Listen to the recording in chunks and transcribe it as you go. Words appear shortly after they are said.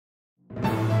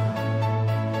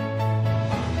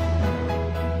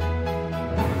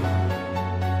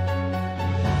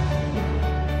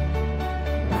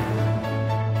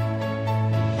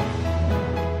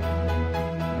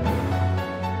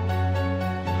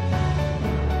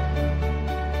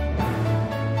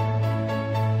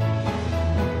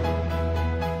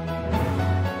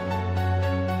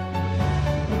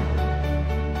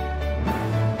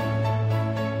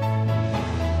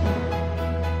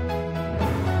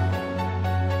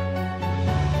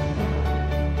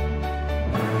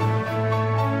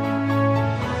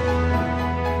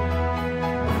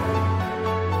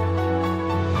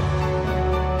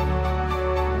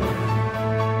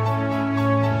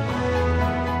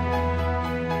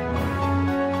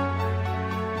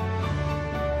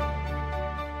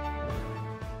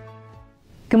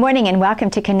Good morning and welcome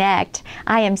to Connect.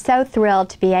 I am so thrilled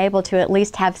to be able to at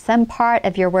least have some part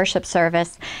of your worship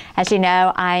service. As you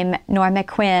know, I'm Norma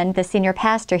Quinn, the senior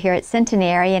pastor here at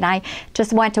Centenary, and I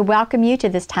just want to welcome you to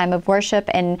this time of worship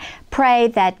and pray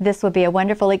that this will be a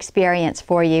wonderful experience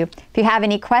for you. If you have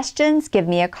any questions, give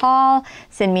me a call,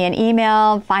 send me an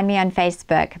email, find me on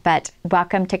Facebook, but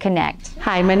welcome to Connect.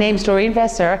 Hi, my name's Doreen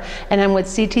Vesser, and I'm with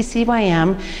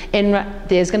CTCYM, and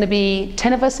there's going to be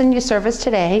 10 of us in your service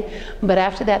today, but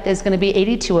after that there's going to be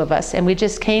 82 of us, and we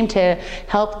just came to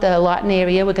help the Lawton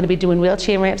area. We're going to be doing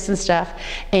wheelchair ramps and stuff,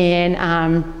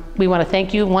 and we want to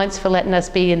thank you once for letting us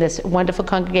be in this wonderful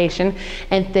congregation,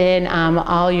 and then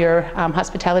all your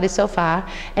hospitality so far,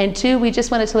 and two, we just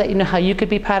wanted to let you know how you could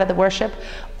be part of the worship.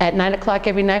 At 9 o'clock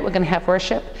every night we're going to have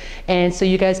worship, and so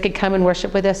you guys could come and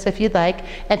worship with us if you'd like.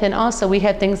 And then also we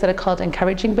have things that are called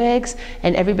encouraging bags,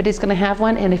 and everybody's going to have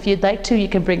one, and if you'd like to, you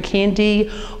can bring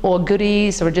candy or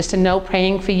goodies or just a note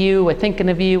praying for you or thinking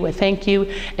of you or thank you.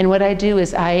 And what I do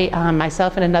is I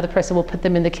myself and another person will put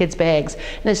them in the kids' bags,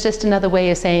 and it's just another way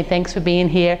of saying thanks for being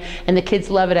here, and the kids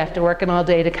love it after working all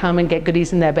day to come and get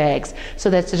goodies in their bags.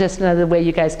 So that's just another way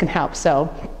you guys can help.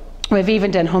 So we've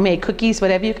even done homemade cookies,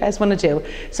 whatever you guys want to do.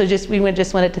 So we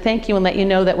just wanted to thank you and let you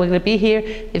know that we're going to be here.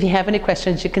 If you have any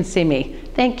questions, you can see me.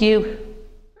 Thank you.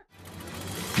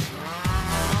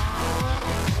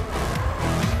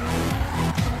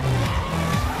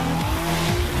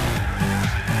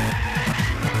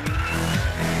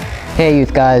 Hey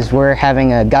youth guys, we're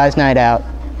having a guys night out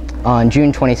on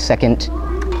June 22nd.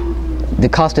 The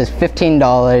cost is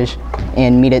 $15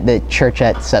 and meet at the church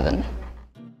at 7.